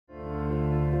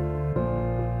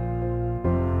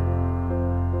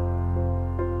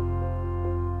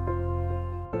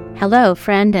Hello,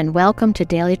 friend, and welcome to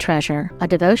Daily Treasure, a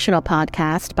devotional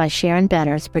podcast by Sharon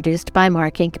Betters, produced by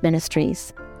Mark Inc.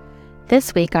 Ministries.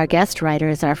 This week, our guest writer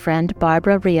is our friend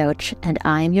Barbara Rioch, and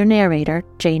I am your narrator,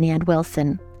 Jane Ann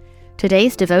Wilson.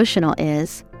 Today's devotional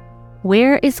is,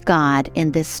 Where is God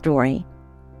in this story?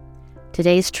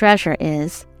 Today's treasure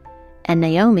is, And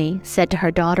Naomi said to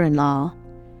her daughter-in-law,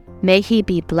 May he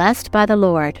be blessed by the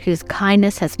Lord, whose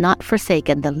kindness has not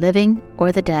forsaken the living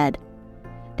or the dead.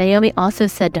 Naomi also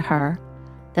said to her,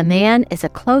 The man is a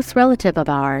close relative of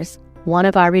ours, one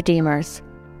of our redeemers.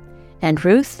 And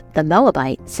Ruth the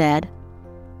Moabite said,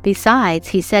 Besides,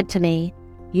 he said to me,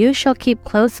 You shall keep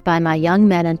close by my young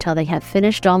men until they have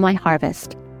finished all my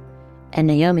harvest. And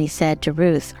Naomi said to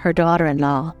Ruth, her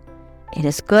daughter-in-law, It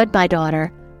is good, my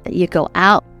daughter, that you go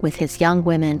out with his young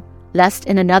women, lest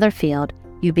in another field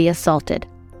you be assaulted.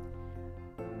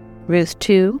 Ruth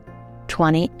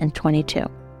 2:20 and 22.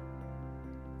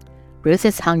 Ruth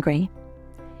is hungry.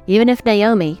 Even if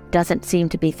Naomi doesn't seem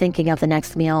to be thinking of the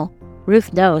next meal,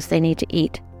 Ruth knows they need to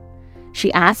eat.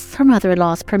 She asks her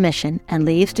mother-in-law's permission and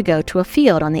leaves to go to a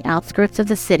field on the outskirts of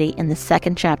the city in the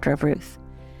second chapter of Ruth.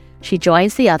 She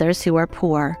joins the others who are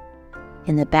poor.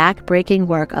 In the back-breaking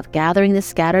work of gathering the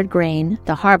scattered grain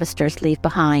the harvesters leave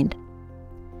behind.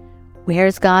 Where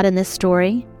is God in this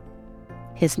story?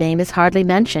 His name is hardly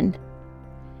mentioned.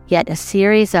 Yet a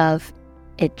series of,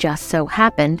 it just so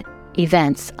happened,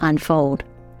 events unfold.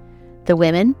 The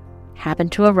women happen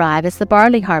to arrive as the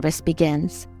barley harvest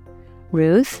begins.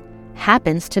 Ruth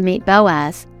happens to meet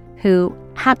Boaz, who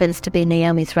happens to be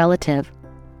Naomi's relative.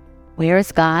 Where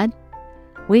is God?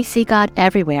 We see God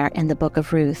everywhere in the book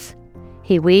of Ruth.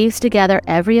 He weaves together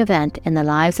every event in the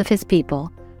lives of his people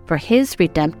for his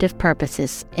redemptive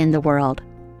purposes in the world.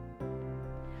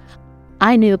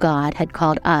 I knew God had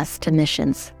called us to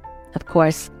missions. Of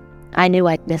course, I knew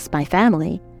I'd miss my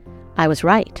family. I was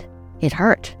right. It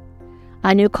hurt.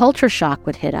 I knew culture shock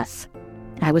would hit us.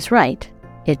 I was right.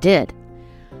 It did.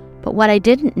 But what I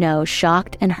didn't know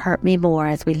shocked and hurt me more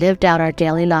as we lived out our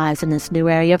daily lives in this new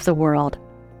area of the world.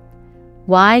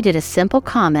 Why did a simple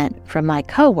comment from my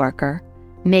coworker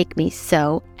make me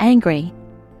so angry?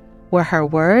 Were her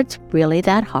words really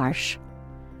that harsh?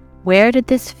 Where did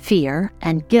this fear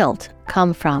and guilt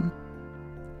come from?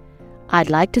 I'd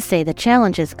like to say the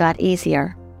challenges got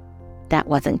easier. That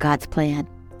wasn't God's plan.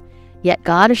 Yet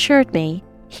God assured me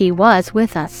he was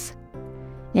with us.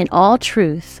 In all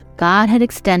truth, God had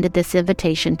extended this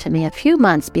invitation to me a few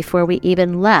months before we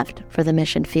even left for the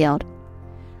mission field.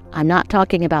 I'm not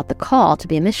talking about the call to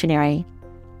be a missionary.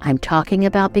 I'm talking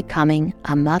about becoming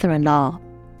a mother-in-law.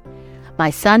 My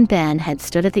son Ben had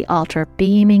stood at the altar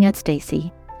beaming at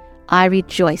Stacy. I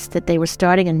rejoiced that they were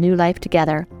starting a new life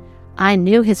together. I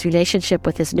knew his relationship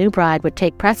with his new bride would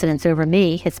take precedence over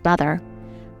me, his mother.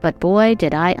 But boy,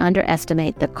 did I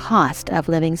underestimate the cost of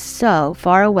living so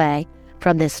far away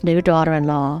from this new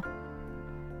daughter-in-law.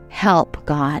 Help,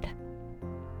 God.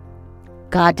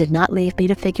 God did not leave me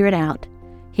to figure it out.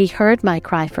 He heard my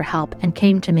cry for help and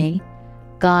came to me.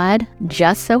 God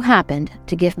just so happened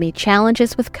to give me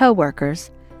challenges with coworkers.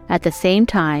 At the same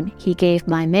time, he gave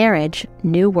my marriage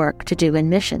new work to do in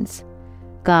missions.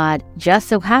 God just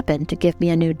so happened to give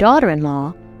me a new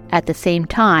daughter-in-law. At the same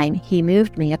time, he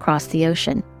moved me across the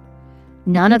ocean.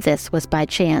 None of this was by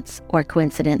chance or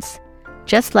coincidence.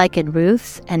 Just like in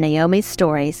Ruth's and Naomi's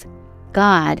stories,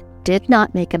 God did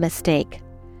not make a mistake.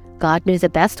 God knew the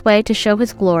best way to show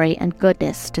his glory and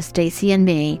goodness to Stacy and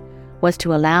me was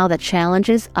to allow the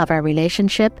challenges of our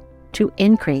relationship to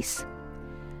increase.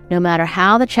 No matter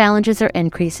how the challenges are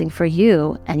increasing for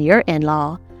you and your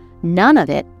in-law, none of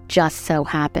it just so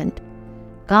happened.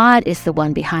 God is the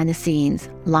one behind the scenes,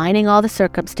 lining all the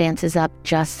circumstances up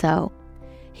just so.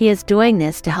 He is doing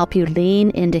this to help you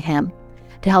lean into him,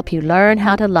 to help you learn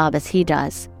how to love as he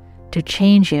does, to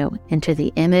change you into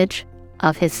the image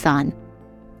of his Son.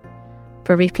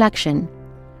 For reflection,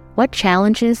 what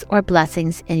challenges or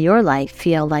blessings in your life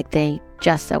feel like they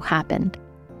just so happened?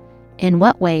 In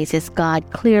what ways is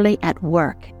God clearly at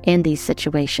work in these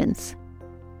situations?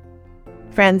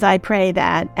 Friends, I pray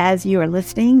that as you are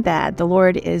listening, that the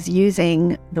Lord is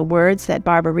using the words that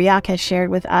Barbara Rioch has shared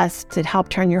with us to help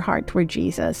turn your heart toward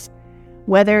Jesus.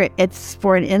 Whether it's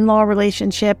for an in-law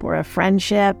relationship or a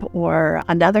friendship or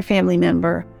another family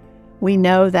member, we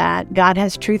know that God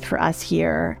has truth for us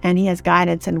here, and he has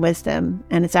guidance and wisdom,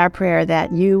 and it's our prayer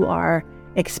that you are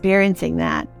experiencing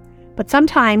that. But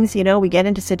sometimes, we get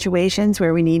into situations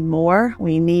where we need more.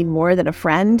 We need more than a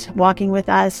friend walking with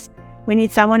us. We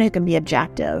need someone who can be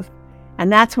objective.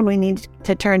 And that's when we need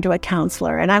to turn to a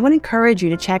counselor. And I want to encourage you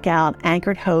to check out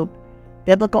Anchored Hope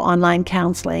Biblical Online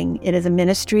Counseling. It is a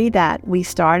ministry that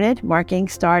Mark Inc.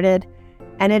 started,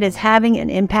 and it is having an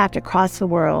impact across the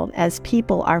world as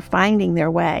people are finding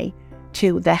their way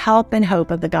to the help and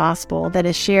hope of the gospel that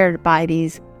is shared by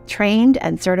these trained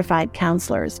and certified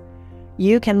counselors.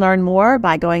 You can learn more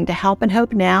by going to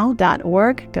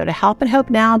helpandhopenow.org. Go to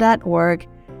helpandhopenow.org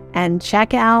and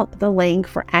check out the link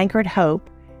for Anchored Hope.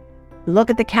 Look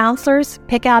at the counselors,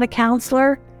 pick out a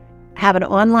counselor, have an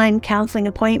online counseling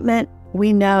appointment.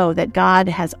 We know that God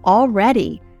has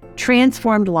already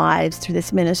transformed lives through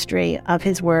this ministry of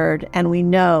His Word, and we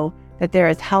know that there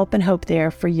is help and hope there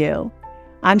for you.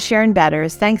 I'm Sharon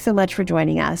Betters. Thanks so much for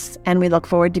joining us, and we look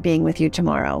forward to being with you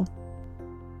tomorrow.